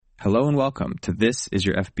Hello and welcome to This Is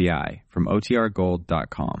Your FBI from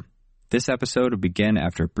OTRGold.com. This episode will begin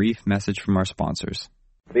after a brief message from our sponsors.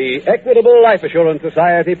 The Equitable Life Assurance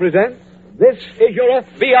Society presents This Is Your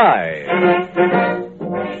FBI.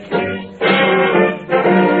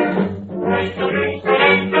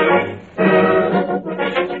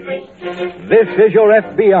 This Is Your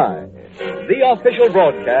FBI, the official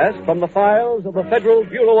broadcast from the files of the Federal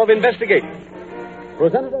Bureau of Investigation.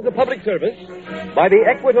 Presented as a public service by the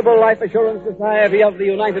Equitable Life Assurance Society of the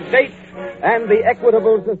United States and the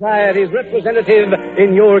Equitable Society's representative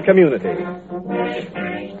in your community.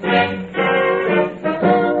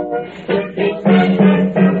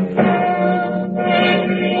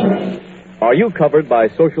 Are you covered by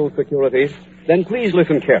Social Security? Then please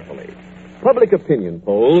listen carefully. Public opinion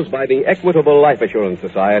polls by the Equitable Life Assurance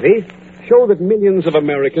Society show that millions of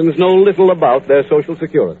Americans know little about their Social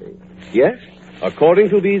Security. Yes? According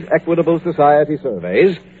to these Equitable Society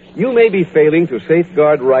surveys, you may be failing to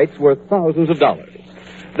safeguard rights worth thousands of dollars.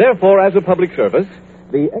 Therefore, as a public service,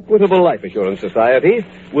 the Equitable Life Assurance Society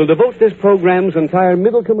will devote this program's entire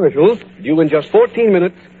middle commercial, due in just 14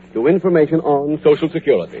 minutes, to information on Social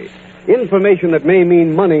Security. Information that may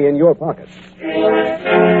mean money in your pocket.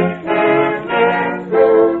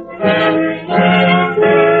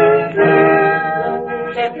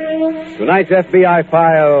 Tonight's FBI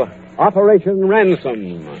file, Operation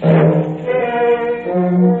Ransom.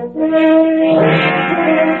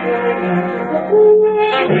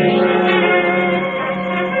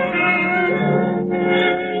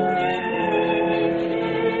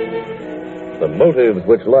 The motives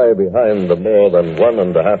which lie behind the more than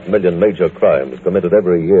 1.5 million major crimes committed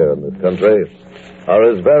every year in this country are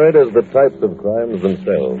as varied as the types of crimes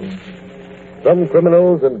themselves. Some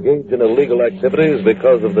criminals engage in illegal activities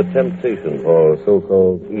because of the temptation for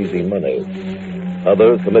so-called easy money.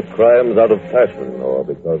 Others commit crimes out of passion or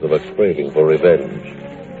because of a craving for revenge.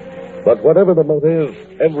 But whatever the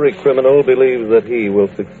motive, every criminal believes that he will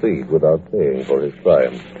succeed without paying for his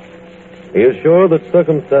crime. He is sure that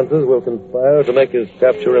circumstances will conspire to make his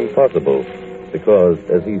capture impossible because,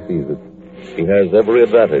 as he sees it, he has every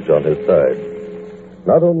advantage on his side.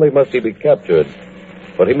 Not only must he be captured,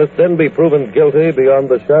 but he must then be proven guilty beyond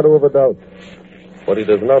the shadow of a doubt. What he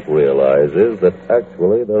does not realize is that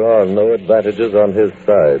actually there are no advantages on his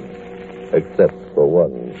side, except for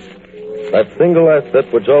one. That single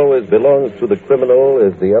asset which always belongs to the criminal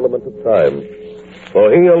is the element of time.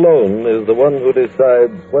 For he alone is the one who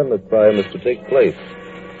decides when the crime is to take place.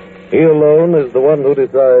 He alone is the one who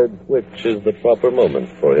decides which is the proper moment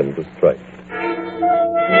for him to strike.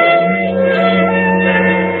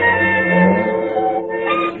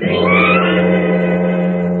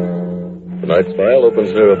 Tonight's file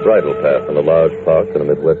opens near a bridle path in a large park in a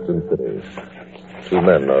Midwestern city. Two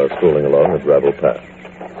men are strolling along a gravel path.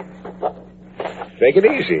 Take it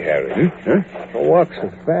easy, Harry. Huh? Don't walk so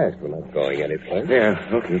fast. We're not going anyplace. Yeah,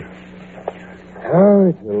 okay. Oh,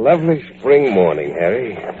 it's a lovely spring morning,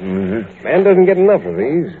 Harry. Mm-hmm. Man doesn't get enough of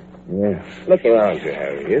these. Yeah. Look around you,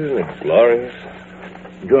 Harry. Isn't it glorious?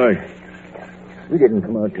 George, we didn't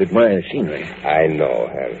come out to admire the scenery. I know,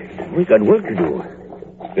 Harry. We got work to do.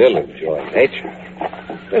 Still enjoy nature.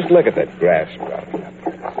 Just look at that grass sprouting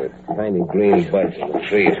up. The tiny green buds in the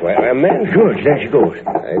trees. Why, man... George, there she goes.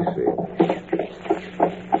 I see.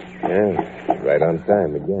 Yeah, right on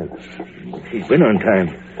time again. She's been on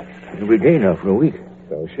time. Every day now for a week.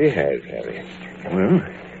 So she has, Harry. Well,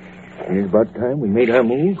 it's about time we made our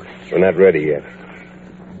move. We're not ready yet.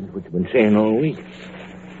 That's what you've been saying all week.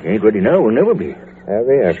 You ain't ready now, we'll never be.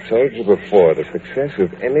 Harry, I've told you before, the success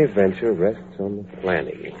of any venture rests on the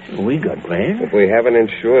planning. We got plans. But we haven't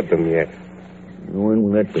insured them yet. When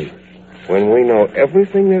will that be? When we know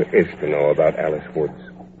everything there is to know about Alice Woods.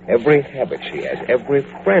 Every habit she has, every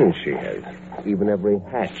friend she has, even every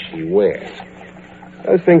hat she wears.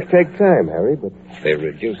 Those things take time, Harry, but they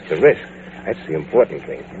reduce the risk. That's the important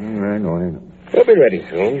thing. I know. We'll be ready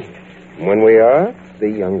soon. And when we are, the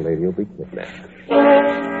young lady will be kidnapped.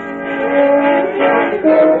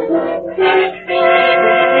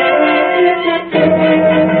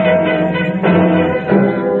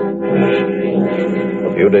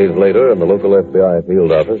 A few days later, in the local FBI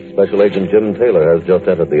field office, Special Agent Jim Taylor has just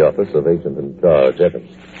entered the office of Agent in Charge, Evans.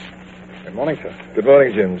 Good morning, sir. Good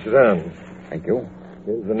morning, Jim. Sit down. Thank you.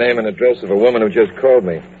 Here's the name and address of a woman who just called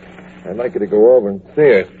me. I'd like you to go over and see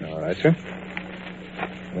her. All right, sir.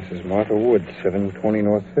 Mrs. Martha Wood, 720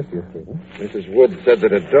 North 50th Street. Mrs. Wood said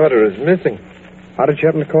that her daughter is missing. How did you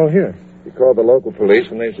happen to call here? She called the local police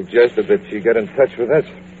and they suggested that she get in touch with us.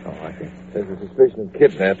 Oh, I see. There's a suspicion of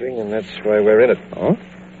kidnapping, and that's why we're in it. Oh?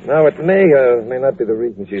 Now, it may not be the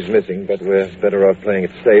reason she's missing, but we're better off playing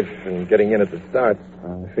it safe and getting in at the start.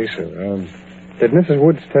 I see, sir. Did Mrs.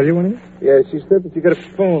 Woods tell you anything? Yeah, she said that she got a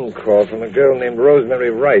phone call from a girl named Rosemary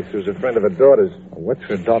Rice, who's a friend of her daughter's. What's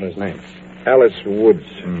her daughter's name? Alice Woods.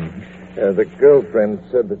 Mm-hmm. The girlfriend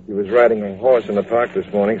said that she was riding a horse in the park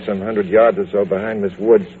this morning, some 100 yards or so behind Miss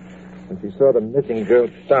Woods, and she saw the missing girl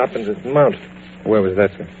stop and dismount. Where was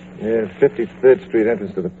that, sir? Yeah, 53rd Street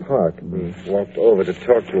entrance to the park. We walked over to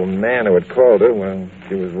talk to a man who had called her while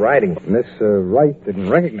she was riding. Miss Rice didn't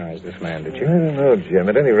recognize this man, did I you? don't know, Jim.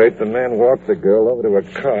 At any rate, the man walked the girl over to a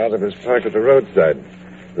car that was parked at the roadside.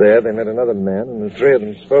 There, they met another man, and the three of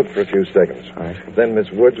them spoke for a few seconds. I see. Then Miss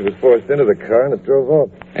Woods was forced into the car, and it drove off.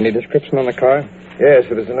 Any description on the car? Yes,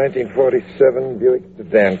 it was a 1947 Buick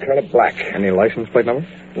sedan, color black. Any license plate number?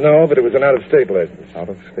 No, but it was an out-of-state license. Out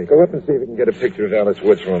of state. Go up and see if you can get a picture of Alice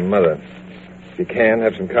Woods from her mother. If you can,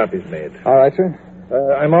 have some copies made. All right, sir.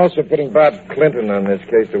 I'm also putting Bob Clinton on this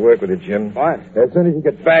case to work with you, Jim. Fine. As soon as you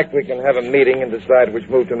get back, we can have a meeting and decide which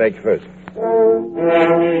move to make first.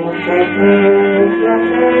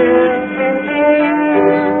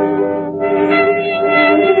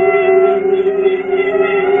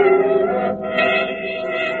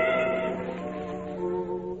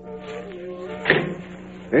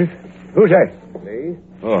 Who's that? Me?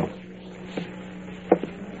 Oh.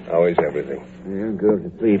 How is everything? Yeah, girl's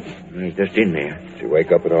asleep. He's just in there. Did you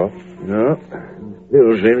wake up at all? No.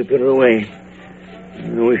 Bill's ready to put her away. I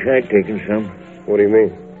wish I'd taken some. What do you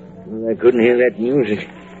mean? Well, I couldn't hear that music.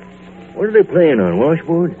 What are they playing on,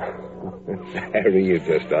 washboard? Harry, you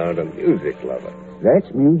just aren't a music lover.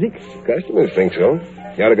 That's music? Customers think so.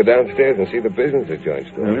 You ought to go downstairs and see the business at joint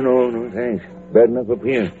store. No, thanks. Bad enough up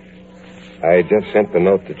here. I just sent the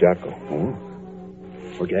note to Jocko. Oh?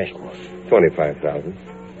 What'd you ask for? $25,000.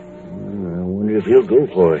 I wonder if he'll go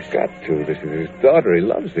for it. Got to. This is his daughter. He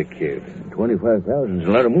loves the kid. 25,000's a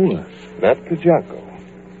lot of moolah. Not to Jocko.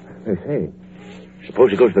 Hey,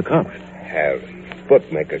 suppose he goes to the cops. Harry,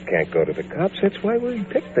 bookmaker can't go to the cops. That's why we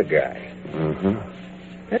picked the guy. Uh-huh.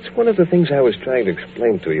 That's one of the things I was trying to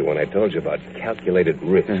explain to you when I told you about calculated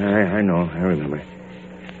risk. I know. I remember.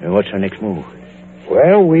 What's our next move?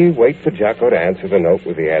 Well, we wait for Jocko to answer the note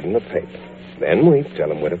with the ad in the paper. Then we tell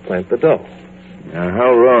him where to plant the dough. Now,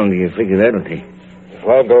 how long do you figure that'll take? If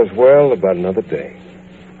all goes well, about another day.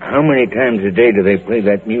 How many times a day do they play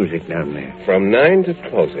that music down there? From 9 to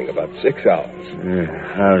closing, about 6 hours.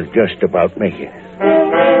 I'll just about make it.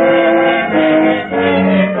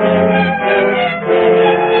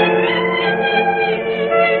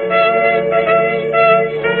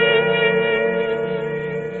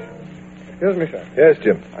 Excuse me, sir. Yes,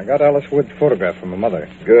 Jim. I got Alice Wood's photograph from her mother.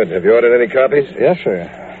 Good. Have you ordered any copies? Yes, sir.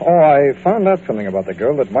 Oh, I found out something about the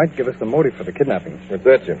girl that might give us the motive for the kidnapping. What's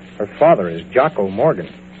that, Jim? Her father is Jocko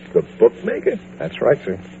Morgan. The bookmaker? That's right,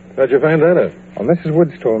 sir. How'd you find that out? Well, Mrs.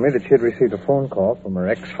 Woods told me that she had received a phone call from her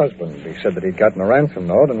ex-husband. He said that he'd gotten a ransom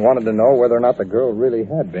note and wanted to know whether or not the girl really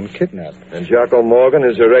had been kidnapped. And Jocko Morgan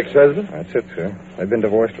is her ex-husband? That's it, sir. They've been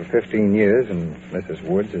divorced for 15 years, and Mrs.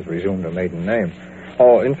 Woods has resumed her maiden name.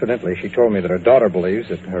 Oh, incidentally, she told me that her daughter believes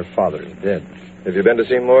that her father is dead. Have you been to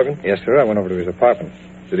see Morgan? Yes, sir. I went over to his apartment.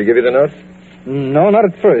 Did he give you the note? No, not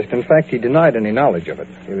at first. In fact, he denied any knowledge of it.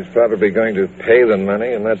 He was probably going to pay the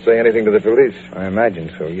money and not say anything to the police. I imagine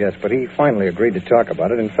so, yes. But he finally agreed to talk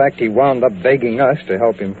about it. In fact, he wound up begging us to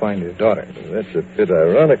help him find his daughter. That's a bit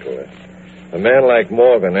ironical. A man like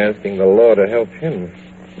Morgan asking the law to help him.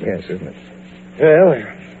 Yes, isn't it? Well,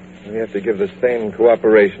 we have to give the same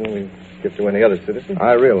cooperation we give to any other citizen.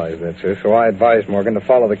 I realize that, sir. So I advised Morgan to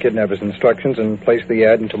follow the kidnapper's instructions and place the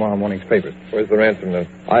ad in tomorrow morning's papers. Where's the ransom note?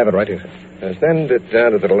 I have it right here, sir. Send it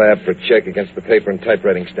down to the lab for check against the paper and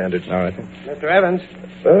typewriting standards. All right, sir. Mr. Evans?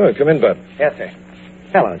 Oh, come in, Bud. Yes, sir.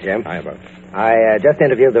 Hello, Jim. Hi, Bud. I just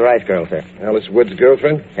interviewed the Rice girl, sir. Alice Wood's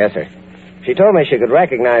girlfriend? Yes, sir. She told me she could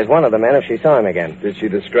recognize one of the men if she saw him again. Did she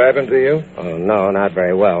describe him to you? Oh, no, not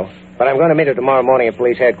very well. But I'm going to meet her tomorrow morning at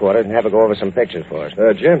police headquarters and have her go over some pictures for us.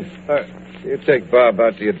 Jim. You take Bob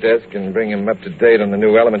out to your desk and bring him up to date on the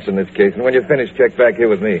new elements in this case. And when you finish, check back here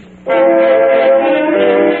with me.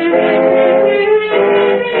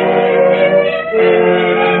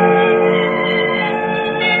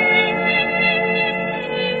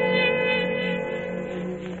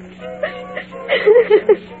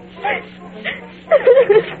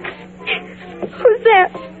 Who's that?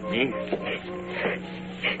 Me?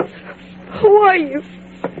 Who are you?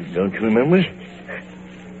 Don't you remember?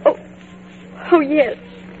 Oh, yes.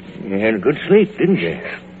 You had a good sleep, didn't you?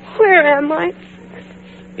 Where am I?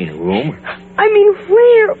 In a room. I mean,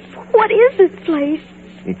 where? What is this place?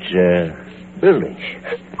 It's, building.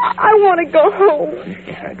 I want to go home.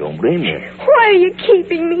 I don't blame you. Why are you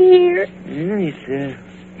keeping me here? It's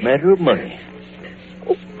a matter of money.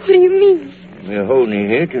 What do you mean? We're holding you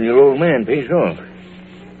here till your old man pays off.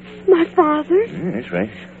 My father? That's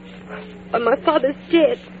right. But my father's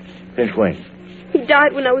dead. Since when? He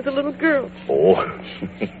died when I was a little girl. Oh,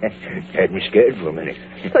 had me scared for a minute.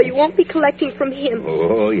 So you won't be collecting from him?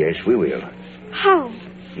 Oh, yes, we will. How?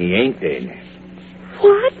 He ain't dead.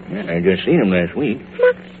 What? I just seen him last week.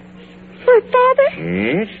 My father?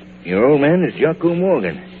 Yes, your old man is Jocko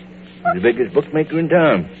Morgan. He's the biggest bookmaker in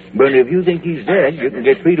town. But if you think he's dead, you can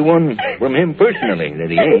get 3-1 from him personally that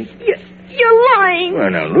he ain't. You're lying. Well,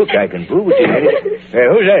 now, look, I can prove it to you. Hey,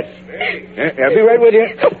 who's that? I'll be right with you.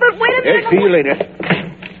 But wait a minute. See you later.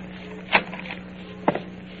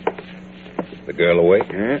 The girl awake?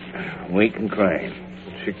 Awake and crying.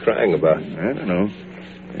 What's she crying about? I don't know.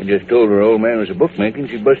 I just told her old man was a bookmaker and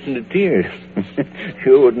she burst into tears.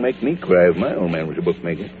 Sure wouldn't make me cry if my old man was a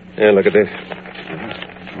bookmaker. Yeah, look at this.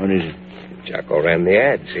 What is it? Jocko ran the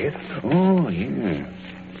ad, see it? Oh, yeah.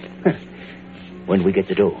 Huh. When do we get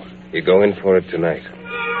the dough? You go in for it tonight.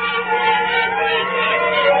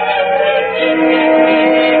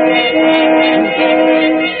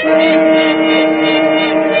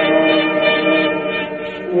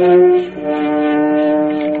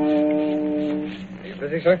 Are you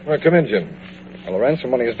busy, sir? Well, come in, Jim. Well, the ransom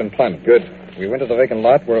money has been planted. Good. We went to the vacant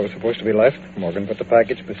lot where it was supposed to be left. Morgan put the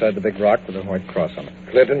package beside the big rock with a white cross on it.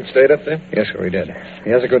 Clinton stayed up there? Yes, sir, he did.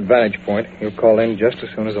 He has a good vantage point. He'll call in just as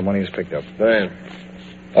soon as the money is picked up. Fine.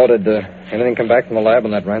 Oh, did anything come back from the lab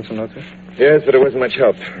on that ransom note, sir? Yes, but it wasn't much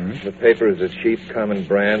help. Mm-hmm. The paper is a cheap, common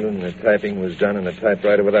brand, and the typing was done in a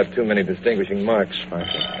typewriter without too many distinguishing marks. I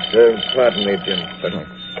see. Pardon me, Jim. Certainly.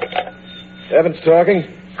 Evans talking.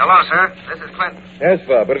 Hello, sir. This is Clinton. Yes,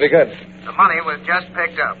 Bob. What have you got? The money was just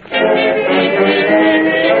picked up.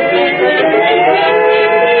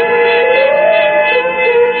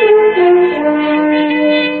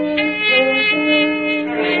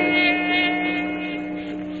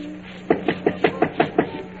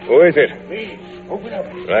 Who is it? Me. Open up.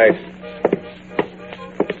 Right.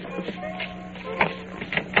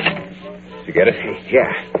 Did you get it?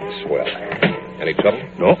 Yeah. Swell. Any trouble?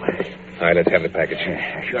 No. All right, let's have the package.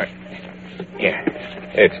 Sure. Yeah.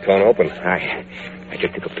 It's torn open. I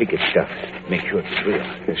just took a peek at stuff. Make sure it's real.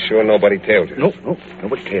 You sure nobody tailed you? No.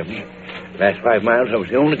 Nobody tailed me. Last 5 miles, I was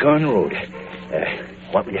the only car on the road.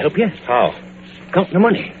 Want me to help you? How? Counting the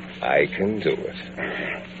money. I can do it.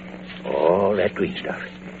 All that green stuff.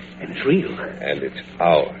 And it's real. And it's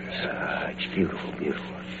ours. It's beautiful,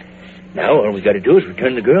 beautiful. Now all we got to do is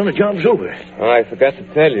return the girl and the job's over. Oh, I forgot to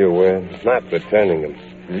tell you, we're not returning them.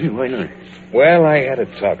 Why not? Well, I had a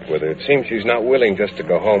talk with her. It seems she's not willing just to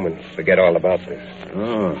go home and forget all about this.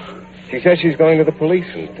 Oh. She says she's going to the police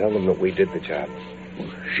and tell them that we did the job.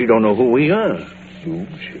 Well, she don't know who we are. She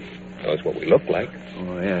knows what we look like.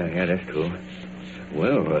 Oh, yeah, that's true.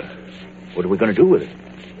 Well, what are we going to do with it?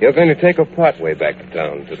 You're going to take her partway back to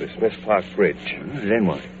town to the Smith Park Bridge. Then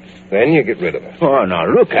what? Then you get rid of her. Oh, now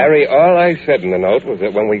look. Harry, all I said in the note was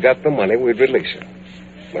that when we got the money, we'd release her.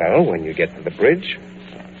 Well, when you get to the bridge,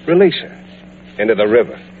 release her into the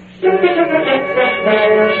river.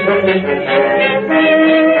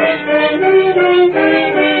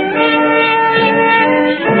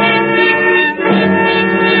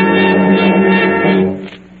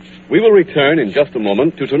 We will return in just a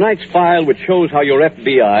moment to tonight's file, which shows how your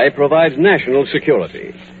FBI provides national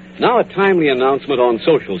security. Now a timely announcement on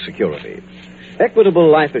Social Security. Equitable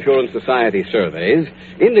Life Assurance Society surveys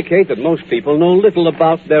indicate that most people know little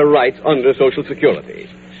about their rights under Social Security.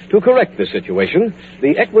 To correct this situation,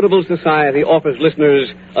 the Equitable Society offers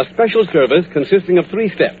listeners a special service consisting of 3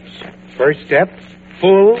 steps. First step,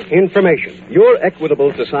 full information. Your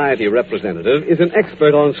Equitable Society representative is an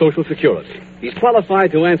expert on Social Security. He's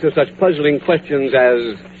qualified to answer such puzzling questions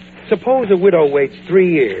as... Suppose a widow waits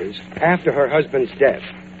 3 years after her husband's death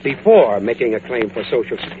before making a claim for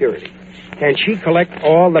Social Security. Can she collect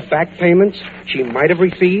all the back payments she might have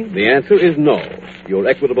received? The answer is no. Your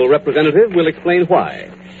Equitable representative will explain why.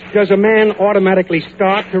 Does a man automatically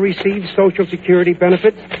start to receive Social Security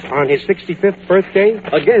benefits on his 65th birthday?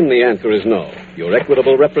 Again, the answer is no. Your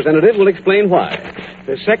Equitable representative will explain why.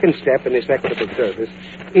 The second step in this equitable service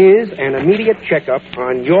is an immediate checkup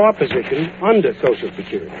on your position under Social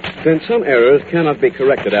Security. Since some errors cannot be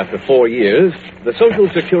corrected after 4 years, the Social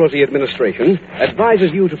Security Administration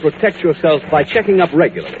advises you to protect yourself by checking up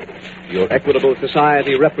regularly. Your Equitable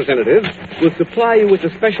Society representative will supply you with a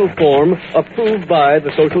special form approved by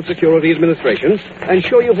the Social Security Administration and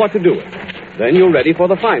show you what to do with it. Then you're ready for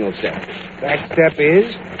the final step. That step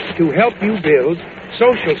is to help you build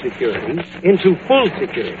Social Security into full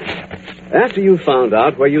security. After you've found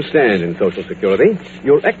out where you stand in Social Security,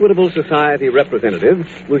 your Equitable Society representative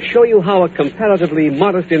will show you how a comparatively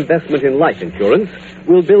modest investment in life insurance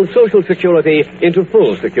will build Social Security into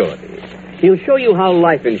full security. He'll show you how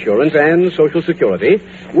life insurance and Social Security,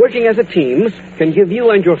 working as a team, can give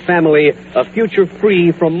you and your family a future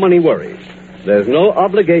free from money worries. There's no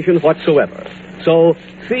obligation whatsoever. So,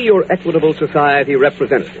 see your Equitable Society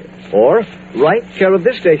representative. Or, write care of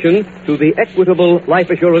this station to the Equitable Life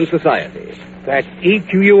Assurance Society. That's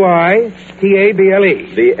EQUITABLE.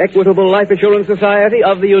 The Equitable Life Assurance Society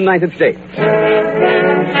of the United States.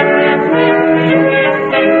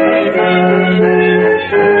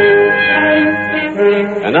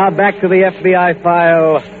 And now back to the FBI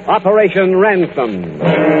file, Operation Ransom.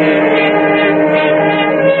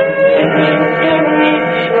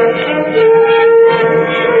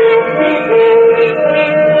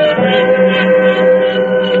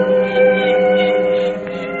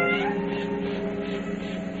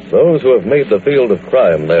 Those who have made the field of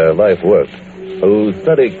crime their life work, who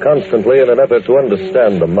study constantly in an effort to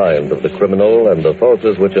understand the mind of the criminal and the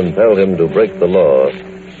forces which impel him to break the law,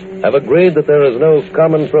 have agreed that there is no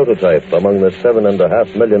common prototype among the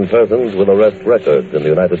 7.5 million persons with arrest records in the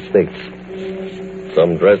United States.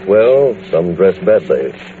 Some dress well, some dress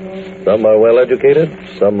badly. Some are well educated,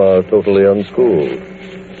 some are totally unschooled.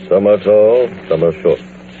 Some are tall, some are short.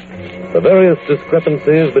 The various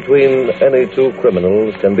discrepancies between any two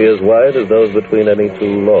criminals can be as wide as those between any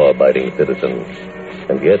two law-abiding citizens.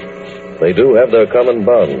 And yet, they do have their common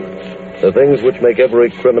bond, the things which make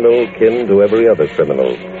every criminal kin to every other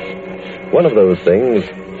criminal. One of those things,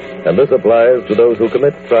 and this applies to those who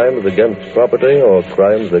commit crimes against property or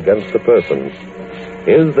crimes against a person,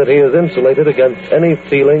 is that he is insulated against any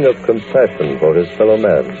feeling of compassion for his fellow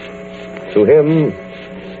man. To him,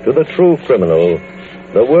 to the true criminal,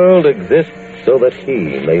 the world exists so that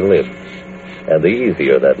he may live. And the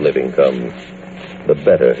easier that living comes, the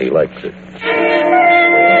better he likes it.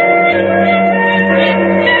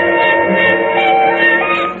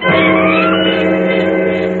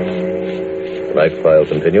 Tonight's file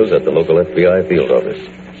continues at the local FBI field office.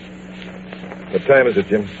 What time is it,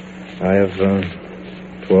 Jim? I have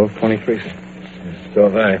 12:23, sir. So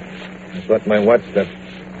have I. I thought my watch that.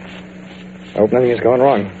 I hope nothing has gone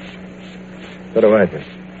wrong. So do I, Jim.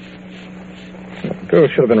 The girl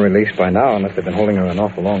should have been released by now, unless they've been holding her an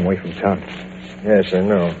awful long way from town. Yes, I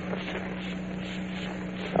know.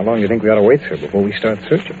 How long do you think we ought to wait, sir, before we start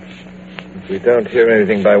searching? If we don't hear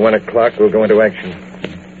anything by 1 o'clock, we'll go into action.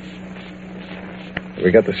 Have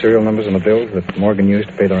we got the serial numbers on the bills that Morgan used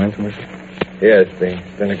to pay the ransom, sir? Yes, the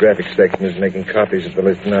stenographic section is making copies of the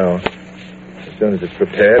list now. As soon as it's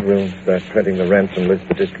prepared, we'll start printing the ransom list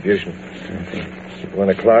for distribution. Okay. At 1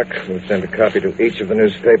 o'clock, we'll send a copy to each of the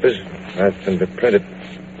newspapers, ask them to print it.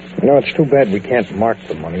 You know, it's too bad we can't mark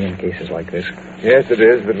the money in cases like this. Yes, it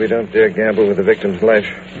is, but we don't dare gamble with the victim's life.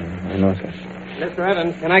 I know, sir. Mr.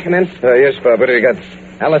 Evans, can I come in? Yes, Bob, what do you got?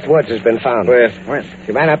 Alice Woods has been found. Where? When?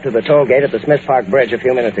 She ran up to the toll gate at the Smith Park Bridge a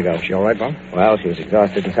few minutes ago. Is she all right, Bob? Well, she was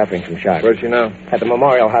exhausted and suffering from shock. Where's she now? At the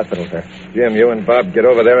Memorial Hospital, sir. Jim, you and Bob get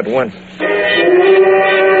over there at once.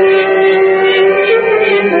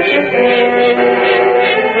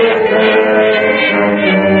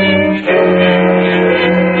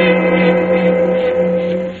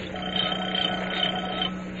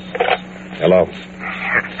 Hello.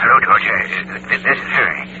 Hello, George. This is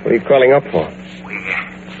Harry. What are you calling up for? We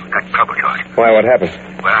got trouble, George. Why, what happened?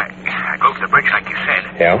 Well, I drove to the bridge like you said.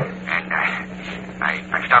 Yeah? And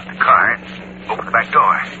I stopped the car and opened the back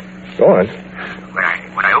door. Go on.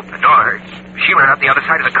 When I opened the door, she ran out the other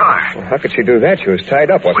side of the car. Well, how could she do that? She was tied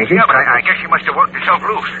up, wasn't she? Yeah, but I guess she must have worked herself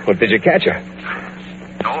loose. Well, did you catch her?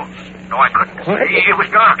 No, I couldn't. What? It was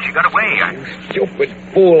dark. She got away. Stupid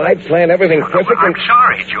fool. I'd planned everything perfect. I'm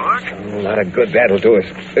sorry, George. A lot of good that'll do us.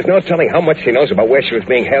 There's no telling how much she knows about where she was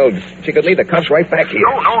being held. She could lead the cops right back here.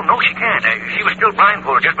 No, she can't. She was still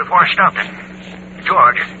blindfolded just before I stopped her.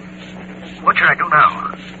 George, what should I do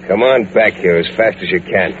now? Come on back here as fast as you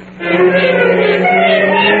can.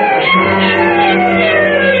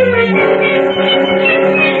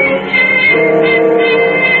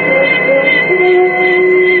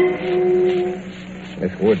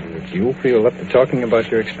 Miss Woods, do you feel up to talking about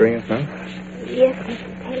your experience now? Yes,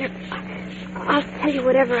 Mr. Taylor. I'll tell you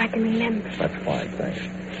whatever I can remember. That's fine, thanks.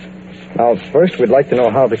 Now, first, we'd like to know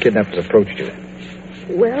how the kidnappers approached you.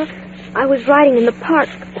 Well, I was riding in the park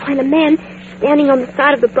when a man standing on the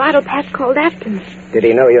side of the bridle path called after me. Did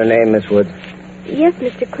he know your name, Miss Woods? Yes,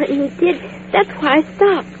 Mr. Clinton, he did. That's why I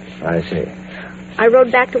stopped. I see. I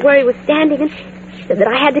rode back to where he was standing, and Said that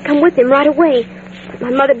I had to come with him right away. My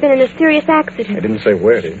mother had been in a serious accident. He didn't say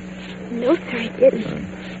where, did he? No, sir, he didn't.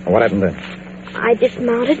 Well, what happened then? I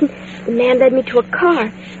dismounted, and the man led me to a car.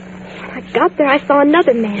 When I got there, I saw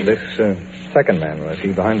another man. This second man, was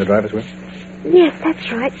he behind the driver's wheel? Yes,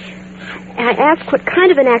 that's right. I asked what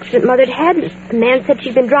kind of an accident Mother had, and the man said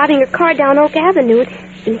she'd been driving her car down Oak Avenue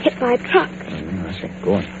and been hit by a truck. I see.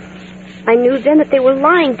 Go on. I knew then that they were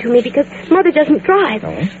lying to me because Mother doesn't drive.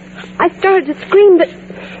 Oh? I started to scream, but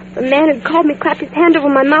the man who called me clapped his hand over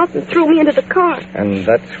my mouth and threw me into the car. And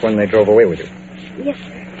that's when they drove away with you? Yes.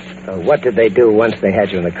 What did they do once they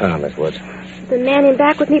had you in the car, Miss Woods? The man in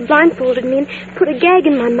back with me blindfolded me and put a gag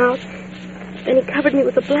in my mouth. Then he covered me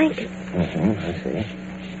with a blanket. I see.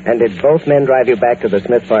 And did both men drive you back to the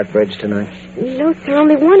Smith Park Bridge tonight? No, sir,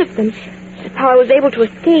 only one of them. That's how I was able to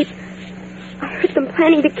escape. I heard them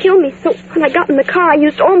planning to kill me, so when I got in the car, I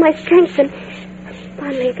used all my strength, and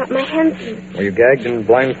finally I got my hands loose. Were you gagged and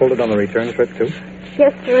blindfolded on the return trip, too?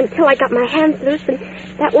 Yes, sir, until I got my hands loose, and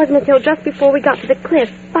that wasn't until just before we got to the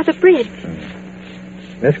cliff, by the bridge.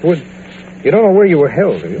 Miss Wood, you don't know where you were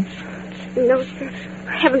held, do you? No, sir.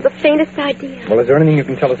 I haven't the faintest idea. Well, is there anything you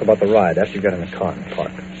can tell us about the ride after you got in the car in the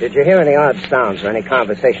park? Did you hear any odd sounds or any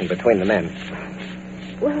conversation between the men?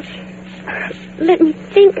 Well, let me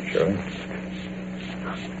think. Sure.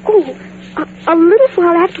 Oh, a little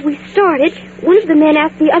while after we started, one of the men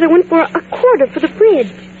asked the other one for a quarter for the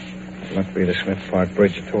bridge. It must be the Smith Park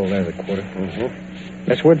Bridge you told there, the quarter.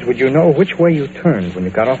 Miss Woods, would you know which way you turned when you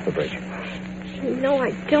got off the bridge? No,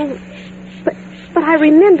 I don't. But I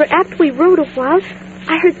remember after we rode a while,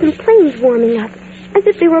 I heard some planes warming up, as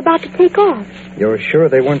if they were about to take off. You're sure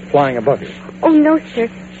they weren't flying above you? Oh, no, sir.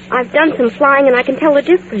 I've done some flying, and I can tell the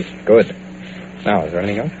difference. Good. Now, is there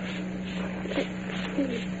anything else?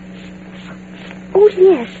 Oh,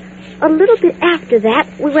 yes. A little bit after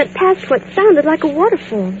that, we went past what sounded like a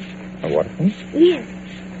waterfall. A waterfall? Yes.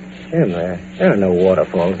 Jim, there are no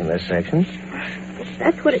waterfalls in this section.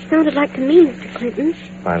 That's what it sounded like to me, Mr. Clinton.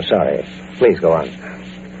 I'm sorry. Please go on.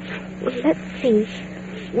 Well, let's see.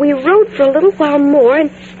 We rode for a little while more, and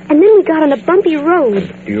then we got on a bumpy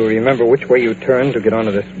road. Do you remember which way you turned to get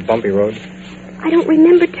onto this bumpy road? I don't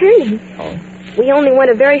remember turning. Oh? We only went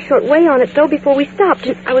a very short way on it, though, before we stopped,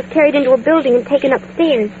 and I was carried into a building and taken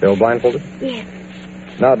upstairs. Still blindfolded? Yes.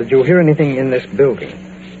 Now, did you hear anything in this building?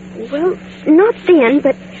 Well, not then,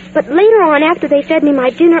 but later on, after they fed me my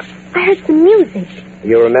dinner, I heard some music.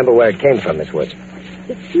 You remember where it came from, Miss Woods?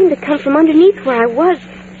 It seemed to come from underneath where I was.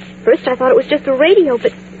 First, I thought it was just a radio,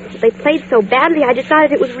 but they played so badly, I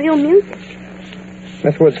decided it was real music.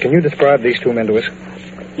 Miss Woods, can you describe these two men to us?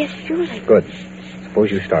 Yes, surely. Good.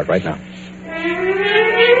 Suppose you start right now.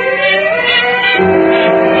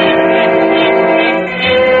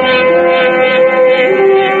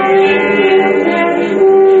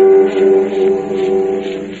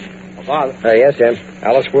 Bob? Yes, Jim.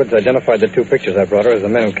 Alice Woods identified the two pictures I brought her as the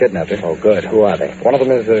men who kidnapped her. Oh, good. Who are they? One of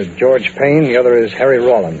them is George Payne. The other is Harry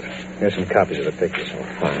Rawlins. Here's some copies of the pictures. Oh,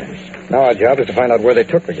 fine. Now our job is to find out where they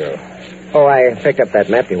took the girl. Oh, I picked up that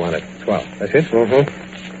map you wanted. Swell. That's it?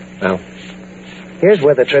 Mm-hmm. Now, here's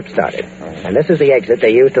where the trip started. And this is the exit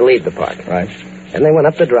they used to leave the park. Right. And they went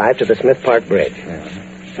up the drive to the Smith Park Bridge. Yeah.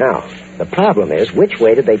 Now, the problem is, which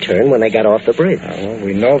way did they turn when they got off the bridge? Well,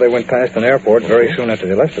 we know they went past an airport very soon after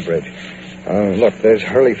they left the bridge. Look, there's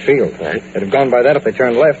Hurley Field. Right. They'd have gone by that if they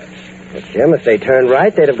turned left. But, Jim, if they turned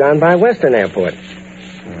right, they'd have gone by Western Airport.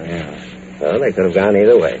 Oh, yeah. Well, they could have gone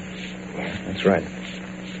either way. That's right.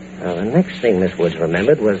 Now, the next thing Miss Woods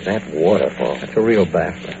remembered was that waterfall. That's a real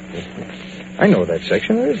baffler. I know that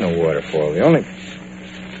section. There is no waterfall. The only...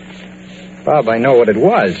 Bob, I know what it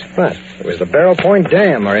was. What? It was the Barrel Point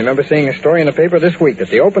Dam. I remember seeing a story in the paper this week that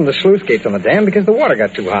they opened the sluice gates on the dam because the water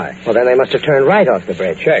got too high. Well, then they must have turned right off the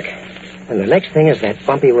bridge. Check. And the next thing is that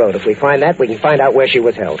bumpy road. If we find that, we can find out where she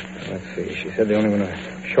was held. Let's see. She said they only went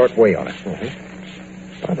a short way on it.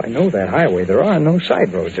 Mm-hmm. Bob, I know that highway. There are no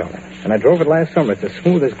side roads on it. And I drove it last summer. It's as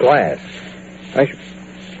smooth as glass. Hey,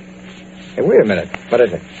 wait a minute. What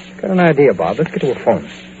is it? Got an idea, Bob. Let's get to a phone.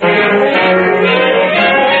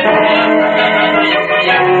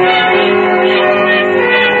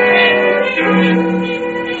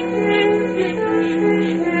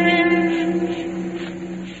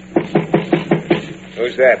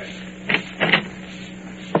 Who's that?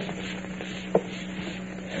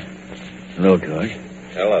 Hello, George.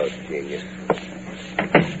 Hello, genius.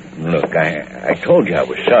 Look, I told you I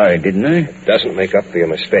was sorry, didn't I? It doesn't make up for your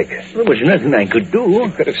mistake. There was nothing I could do. You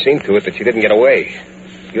could have seen to it that you didn't get away.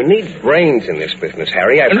 You need brains in this business,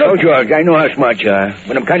 Harry. Look, George, I know how smart you are,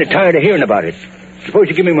 but I'm kind of tired of hearing about it. Suppose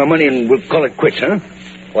you give me my money and we'll call it quits, huh?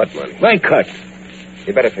 What money? My cut.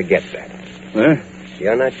 You better forget that. Huh?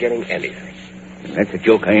 You're not getting anything. That's a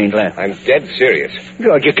joke. I ain't laughing. I'm dead serious.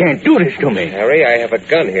 George, you can't do this to me. Harry, I have a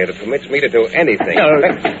gun here that permits me to do anything. No.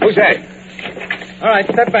 Who's that? All right,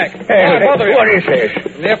 step back. What is this?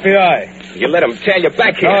 The FBI. You let him tail you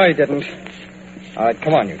back here. No, he didn't. All right,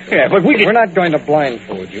 come on, you two. Yeah, but We're not going to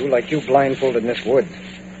blindfold you like you blindfolded Miss Woods.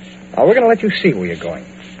 Now, we're going to let you see where you're going.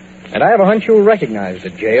 And I have a hunch you'll recognize the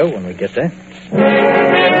jail when we get there.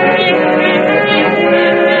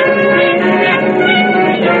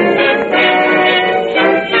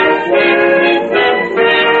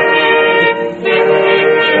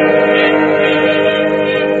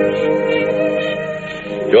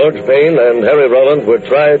 George Payne and Harry Rollins were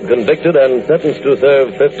tried, convicted, and sentenced to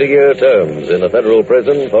serve 50-year terms in a federal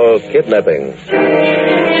prison for kidnapping.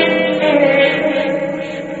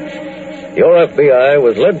 Your FBI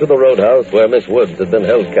was led to the roadhouse where Miss Woods had been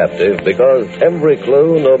held captive because every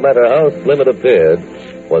clue, no matter how slim it appeared,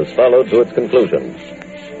 was followed to its conclusion.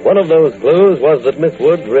 One of those clues was that Miss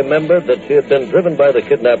Woods remembered that she had been driven by the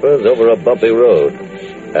kidnappers over a bumpy road,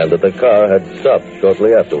 and that the car had stopped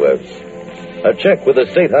shortly afterwards. A check with the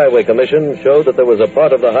State Highway Commission showed that there was a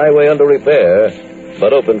part of the highway under repair,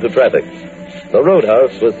 but open to traffic. The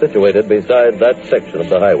roadhouse was situated beside that section of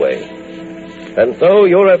the highway. And so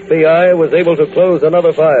your FBI was able to close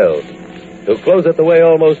another file, to close it the way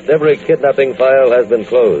almost every kidnapping file has been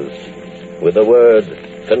closed, with the word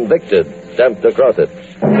convicted stamped across it.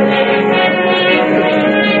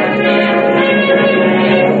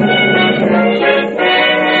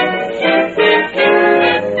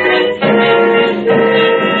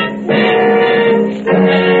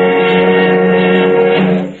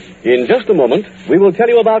 In just a moment, we will tell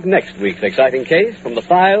you about next week's exciting case from the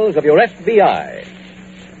files of your FBI.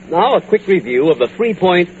 Now, a quick review of the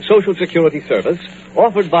 3-point Social Security service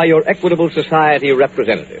offered by your Equitable Society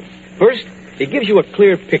representative. First, he gives you a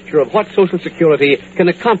clear picture of what Social Security can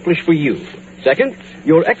accomplish for you. Second,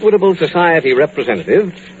 your Equitable Society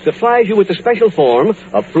representative supplies you with a special form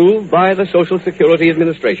approved by the Social Security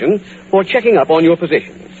Administration for checking up on your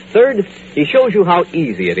position. Third, he shows you how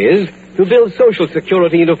easy it is to build Social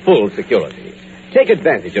Security into full security. Take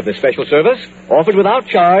advantage of this special service offered without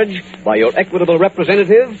charge by your Equitable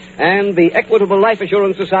representative and the Equitable Life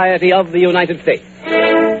Assurance Society of the United States.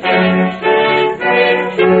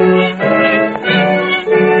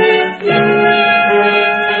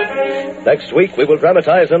 Next week, we will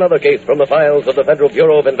dramatize another case from the files of the Federal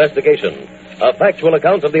Bureau of Investigation. A factual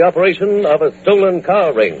account of the operation of a stolen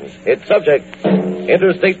car ring. Its subject,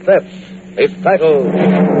 interstate theft. Its title,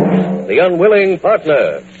 The Unwilling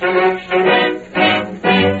Partner.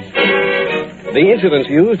 The incidents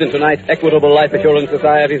used in tonight's Equitable Life Assurance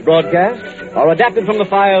Society's broadcast are adapted from the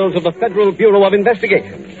files of the Federal Bureau of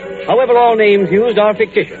Investigation. However, all names used are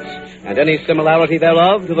fictitious, and any similarity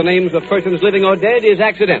thereof to the names of persons living or dead is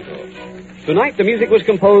accidental. Tonight, the music was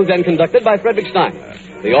composed and conducted by Frederick Steiner.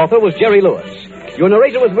 The author was Jerry Lewis. Your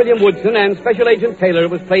narrator was William Woodson, and Special Agent Taylor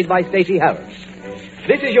was played by Stacey Harris.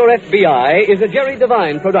 This Is Your FBI is a Jerry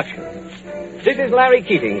Devine production. This is Larry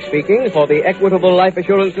Keating speaking for the Equitable Life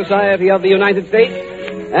Assurance Society of the United States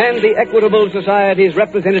and the Equitable Society's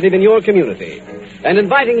representative in your community, and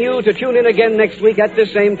inviting you to tune in again next week at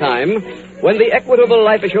this same time when the Equitable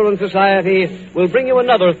Life Assurance Society will bring you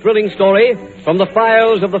another thrilling story from the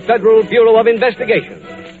files of the Federal Bureau of Investigation.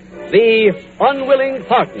 The Unwilling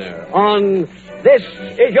Partner on This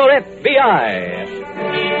Is Your FBI.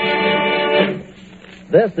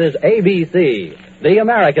 This is ABC, the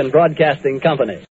American Broadcasting Company.